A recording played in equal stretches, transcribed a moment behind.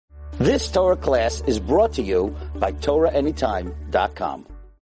This Torah class is brought to you by TorahAnytime.com.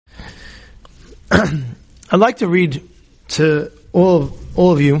 I'd like to read to all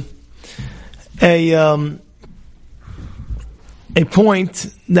of you a point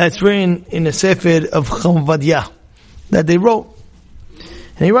that's written in the Sefer of Chavadia that they wrote.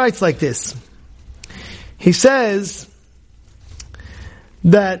 And he writes like this. He says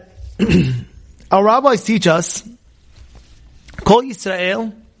that our rabbis teach us, Kol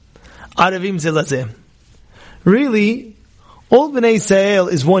Yisrael Aravim Zelazeh. Really, all Bnei Yisrael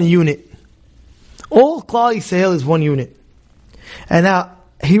is one unit. All Klal Yisrael is one unit. And now,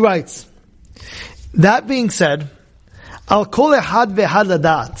 he writes, that being said, Al kol echad ve'echad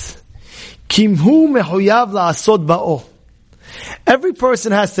ladat, kim hu mechuyav la'asod ba'o. Every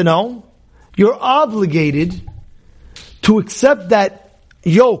person has to know, you're obligated to accept that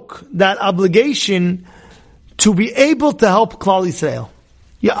yoke, that obligation, to be able to help Klal Yisrael.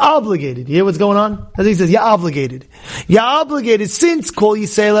 You're obligated. You hear what's going on? As he says, you're obligated. You're obligated since Kol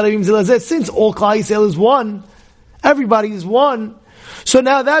Yisrael, since all Klal Yisrael is one, everybody is one. So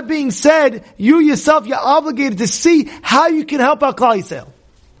now that being said, you yourself, you're obligated to see how you can help out Klal Yisrael.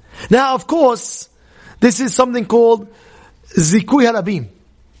 Now, of course, this is something called Zikui Harabim.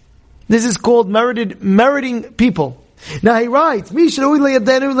 This is called meriting people. Now he writes,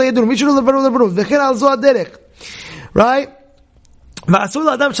 right?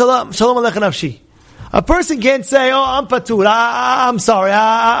 A person can't say, "Oh, I'm patur. I'm sorry.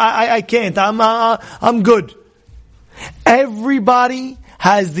 I can't. I'm good." Everybody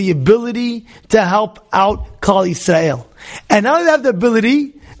has the ability to help out Klal Yisrael, and now they have the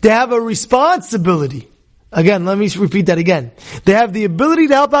ability. They have a responsibility. Again, let me repeat that again. They have the ability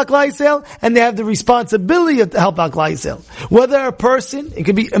to help out Klal Yisrael, and they have the responsibility to help out Klal Yisrael. Whether a person, it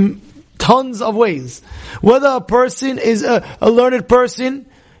could be tons of ways. Whether a person is a learned person,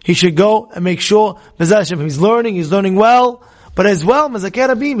 he should go and make sure he's learning well, but as well, Mazakeh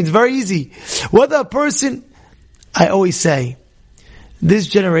Rabim, it's very easy. Whether a person, I always say, this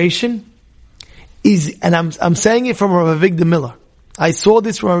generation is, and I'm saying it from Rav Avigdor Miller. I saw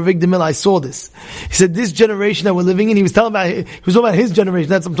this from Rav Avigdor Miller. I saw this. He said, this generation that we're living in, he was talking about his generation.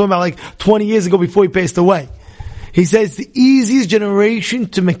 That's what I'm talking about, like 20 years ago before he passed away. He says the easiest generation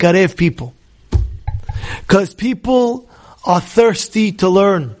to mekarev people. Because people are thirsty to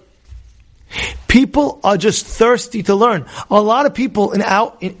learn. People are just thirsty to learn. A lot of people in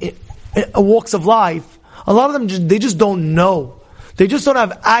walks of life, a lot of them they just don't know. They just don't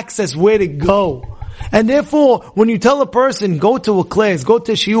have access where to go. And therefore, when you tell a person, go to a class, go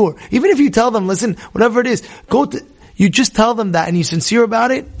to a shiur, even if you tell them, listen, whatever it is, you just tell them that and you're sincere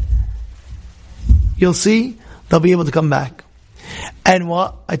about it, you'll see they'll be able to come back. And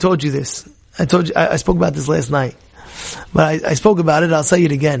what? I told you this. I spoke about this last night. But I spoke about it, I'll say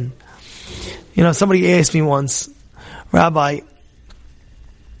it again. You know, somebody asked me once, Rabbi,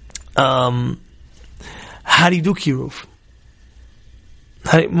 how do you do kiruv?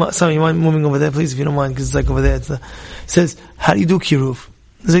 Sorry, you mind moving over there, please, if you don't mind, because it's like over there. It says, how do you do kiruv?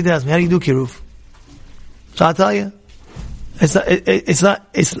 They asked me, how do you do kiruv? So I'll tell you, it's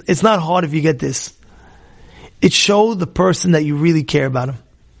not hard if you get this. It shows the person that you really care about him.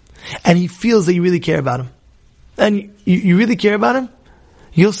 And he feels that you really care about him. And you really care about him,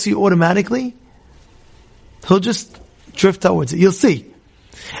 you'll see automatically, he'll just drift towards it. You'll see.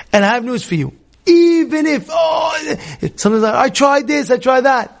 And I have news for you. Even if, sometimes I tried this, I tried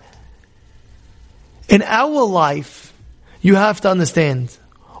that. In our life, you have to understand,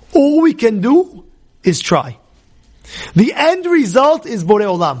 all we can do is try. The end result is Borei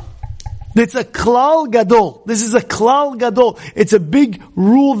Olam. It's a klal gadol. This is a klal gadol. It's a big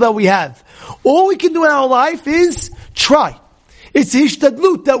rule that we have. All we can do in our life is try. It's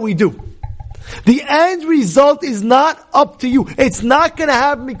hishtadlut that we do. The end result is not up to you. It's not going to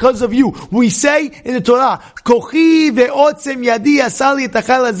happen because of you. We say in the Torah, Kochi ve'otzem yadi asali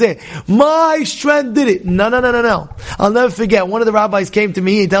etachal hazeh. My strength did it. No. I'll never forget. One of the rabbis came to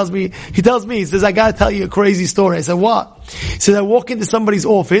me. He tells me, he says, I got to tell you a crazy story. I said, what? He said, I walk into somebody's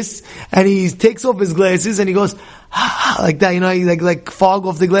office and he takes off his glasses and he goes, like that, you know, he like fog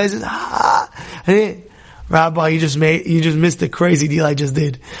off the glasses. And Rabbi, you just missed the crazy deal I just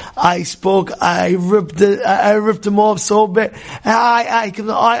did. I ripped him off so bad.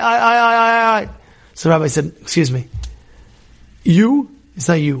 So Rabbi said, excuse me. It's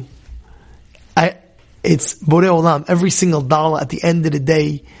not you. It's Borei Olam. Every single dollar at the end of the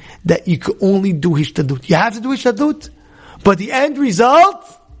day that you could only do hishtadut. You have to do hishtadut, but the end result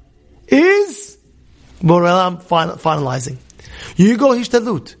is Borei Olam finalizing. You go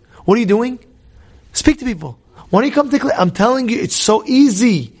hishtadut. What are you doing? Speak to people. When you come to class, I'm telling you, it's so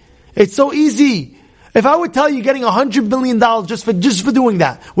easy. It's so easy. If I would tell you getting $100 million just for doing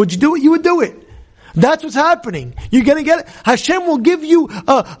that, would you do it? You would do it. That's what's happening. You're going to get it. Hashem will give you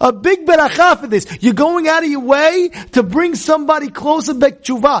a big beracha for this. You're going out of your way to bring somebody closer back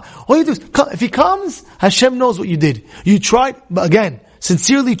tshuva. All you do is, if he comes, Hashem knows what you did. You tried, but again,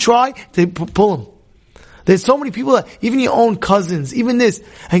 sincerely try to pull him. There's so many people that, even your own cousins, even this.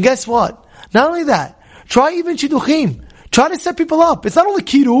 And guess what? Not only that, try even shidduchim. Try to set people up. It's not only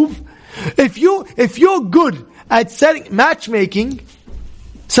kiruv. If you're good at setting matchmaking,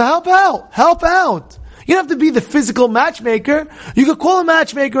 so help out. You don't have to be the physical matchmaker. You could call a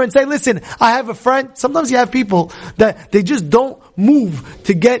matchmaker and say, listen, I have a friend. Sometimes you have people that they just don't move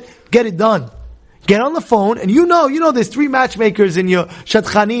to get it done. Get on the phone, and you know there's 3 matchmakers in your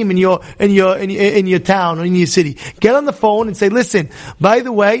shatchanim, in your town or in your city. Get on the phone and say, listen, by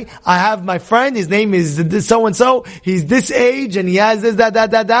the way, I have my friend, his name is so and so, he's this age, and he has this, that.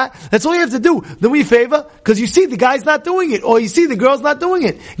 That's all you have to do. Do me a favor, because you see the guy's not doing it, or you see the girl's not doing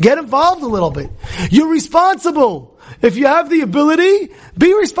it. Get involved a little bit. You're responsible. If you have the ability,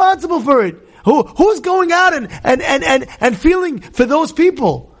 be responsible for it. Who's going out and feeling for those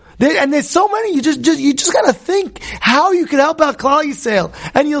people? And there's so many. You just gotta think how you can help out Klal Yisrael,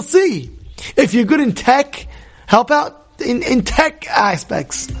 and you'll see. If you're good in tech, help out in tech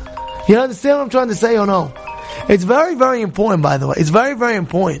aspects. You understand what I'm trying to say or no? It's very, very important, by the way. It's very, very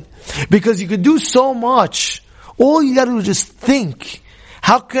important. Because you could do so much. All you gotta do is just think,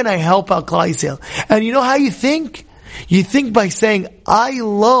 how can I help out Klal Yisrael? And you know how you think? You think by saying, I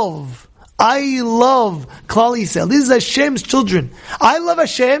love Klal Yisrael. This is Hashem's children. I love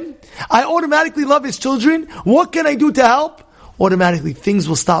Hashem. I automatically love His children. What can I do to help? Automatically, things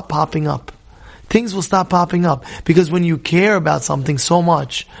will stop popping up. Things will stop popping up. Because when you care about something so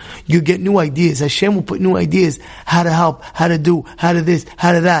much, you get new ideas. Hashem will put new ideas. How to help, how to do, how to this,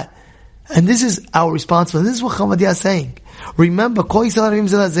 how to that. And this is our responsibility. This is what Chavadia is saying. Remember,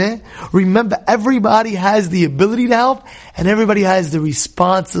 everybody has the ability to help, and everybody has the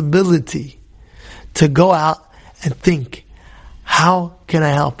responsibility to go out and think, how can I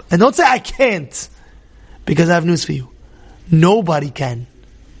help? And don't say I can't, because I have news for you. Nobody can.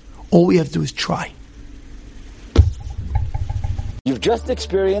 All we have to do is try. You've just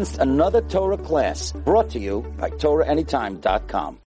experienced another Torah class brought to you by TorahAnytime.com.